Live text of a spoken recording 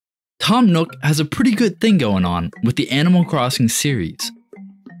Tom Nook has a pretty good thing going on with the Animal Crossing series.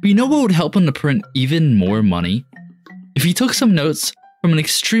 But you know what would help him to print even more money? If he took some notes from an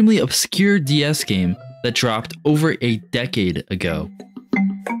extremely obscure DS game that dropped over a decade ago.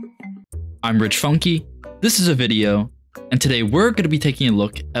 I'm RichFunkey, this is a video, and today we're going to be taking a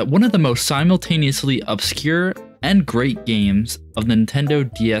look at one of the most simultaneously obscure and great games of the Nintendo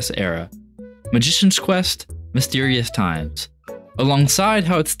DS era, Magician's Quest: Mysterious Times, alongside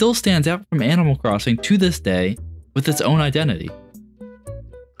how it still stands out from Animal Crossing to this day with its own identity.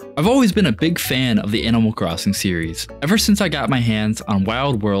 I've always been a big fan of the Animal Crossing series, ever since I got my hands on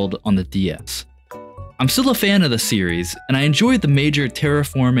Wild World on the DS. I'm still a fan of the series, and I enjoyed the major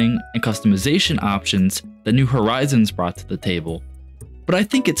terraforming and customization options that New Horizons brought to the table, but I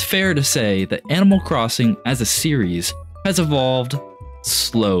think it's fair to say that Animal Crossing as a series has evolved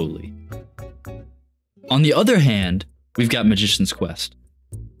slowly. On the other hand, we've got Magician's Quest.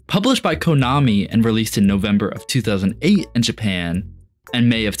 Published by Konami and released in November of 2008 in Japan and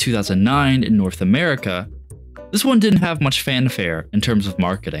May of 2009 in North America, this one didn't have much fanfare in terms of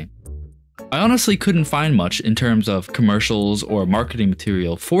marketing. I honestly couldn't find much in terms of commercials or marketing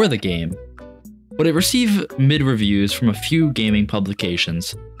material for the game, but it received mid-reviews from a few gaming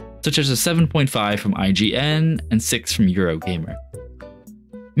publications, such as a 7.5 from IGN and 6 from Eurogamer.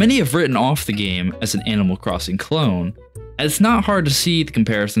 Many have written off the game as an Animal Crossing clone, and it's not hard to see the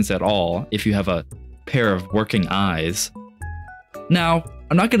comparisons at all if you have a pair of working eyes. Now,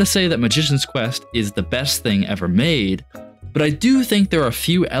 I'm not going to say that Magician's Quest is the best thing ever made, but I do think there are a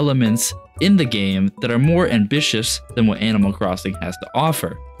few elements in the game that are more ambitious than what Animal Crossing has to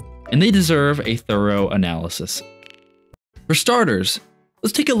offer, and they deserve a thorough analysis. For starters,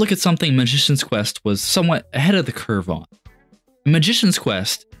 let's take a look at something Magician's Quest was somewhat ahead of the curve on. In Magician's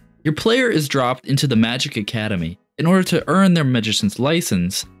Quest, your player is dropped into the Magic Academy in order to earn their magician's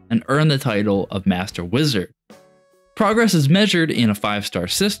license and earn the title of Master Wizard. Progress is measured in a 5-star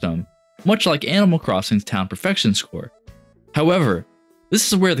system, much like Animal Crossing's Town Perfection score. However,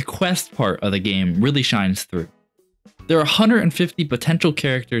 this is where the quest part of the game really shines through. There are 150 potential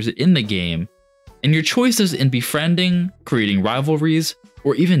characters in the game, and your choices in befriending, creating rivalries,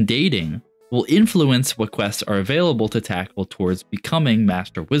 or even dating will influence what quests are available to tackle towards becoming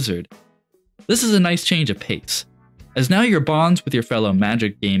Master Wizard. This is a nice change of pace, as now your bonds with your fellow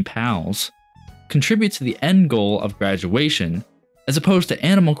Magic game pals contribute to the end goal of graduation, as opposed to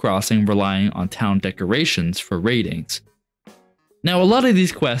Animal Crossing relying on town decorations for ratings. Now, a lot of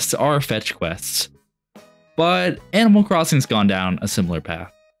these quests are fetch quests, but Animal Crossing's gone down a similar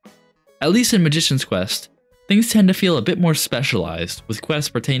path. At least in Magician's Quest, things tend to feel a bit more specialized, with quests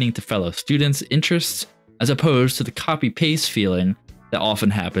pertaining to fellow students' interests, as opposed to the copy-paste feeling that often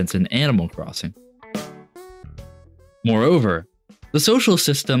happens in Animal Crossing. Moreover, the social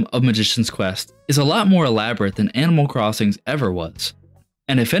system of Magician's Quest is a lot more elaborate than Animal Crossing's ever was,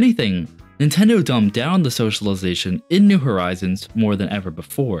 and if anything, Nintendo dumbed down the socialization in New Horizons more than ever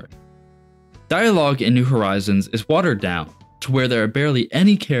before. Dialogue in New Horizons is watered down to where there are barely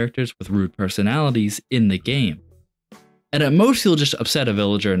any characters with rude personalities in the game, and at most you'll just upset a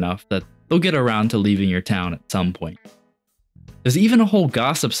villager enough that they'll get around to leaving your town at some point. There's even a whole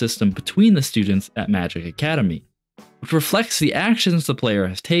gossip system between the students at Magic Academy, which reflects the actions the player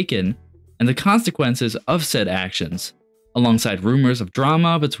has taken and the consequences of said actions, alongside rumors of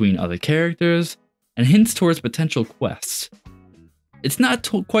drama between other characters and hints towards potential quests. It's not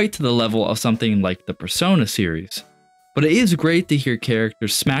quite to the level of something like the Persona series, but it is great to hear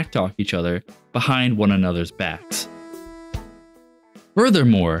characters smack talk each other behind one another's backs.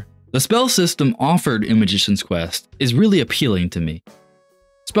 Furthermore, the spell system offered in Magician's Quest is really appealing to me.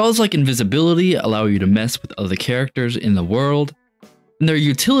 Spells like invisibility allow you to mess with other characters in the world, and there are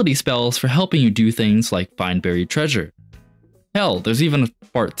utility spells for helping you do things like find buried treasure. Hell, there's even a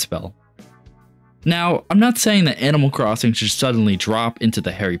fart spell. Now, I'm not saying that Animal Crossing should suddenly drop into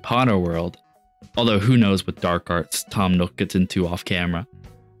the Harry Potter world, although who knows what dark arts Tom Nook gets into off camera.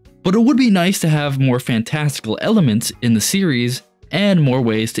 But it would be nice to have more fantastical elements in the series and more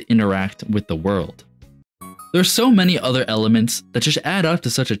ways to interact with the world. There's so many other elements that just add up to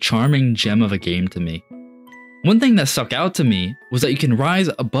such a charming gem of a game to me. One thing that stuck out to me was that you can rise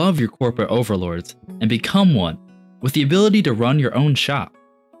above your corporate overlords and become one, with the ability to run your own shop.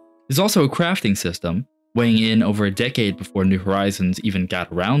 There's also a crafting system, weighing in over a decade before New Horizons even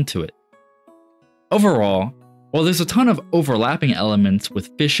got around to it. Overall, while there's a ton of overlapping elements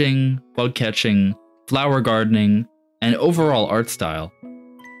with fishing, bug catching, flower gardening, and overall art style,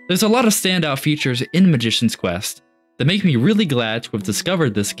 there's a lot of standout features in Magician's Quest that make me really glad to have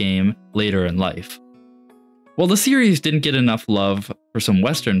discovered this game later in life. While the series didn't get enough love for some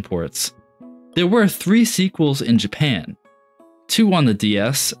Western ports, there were 3 sequels in Japan, 2 on the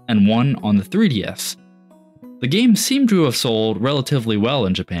DS and 1 on the 3DS. The game seemed to have sold relatively well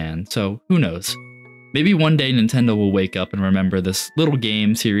in Japan, so who knows? Maybe one day Nintendo will wake up and remember this little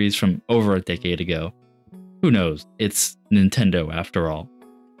game series from over a decade ago. Who knows? It's Nintendo after all.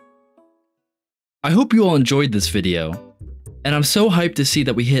 I hope you all enjoyed this video, and I'm so hyped to see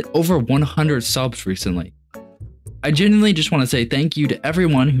that we hit over 100 subs recently. I genuinely just want to say thank you to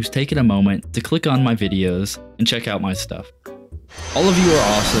everyone who's taken a moment to click on my videos and check out my stuff. All of you are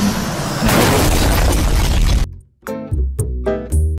awesome, and I hope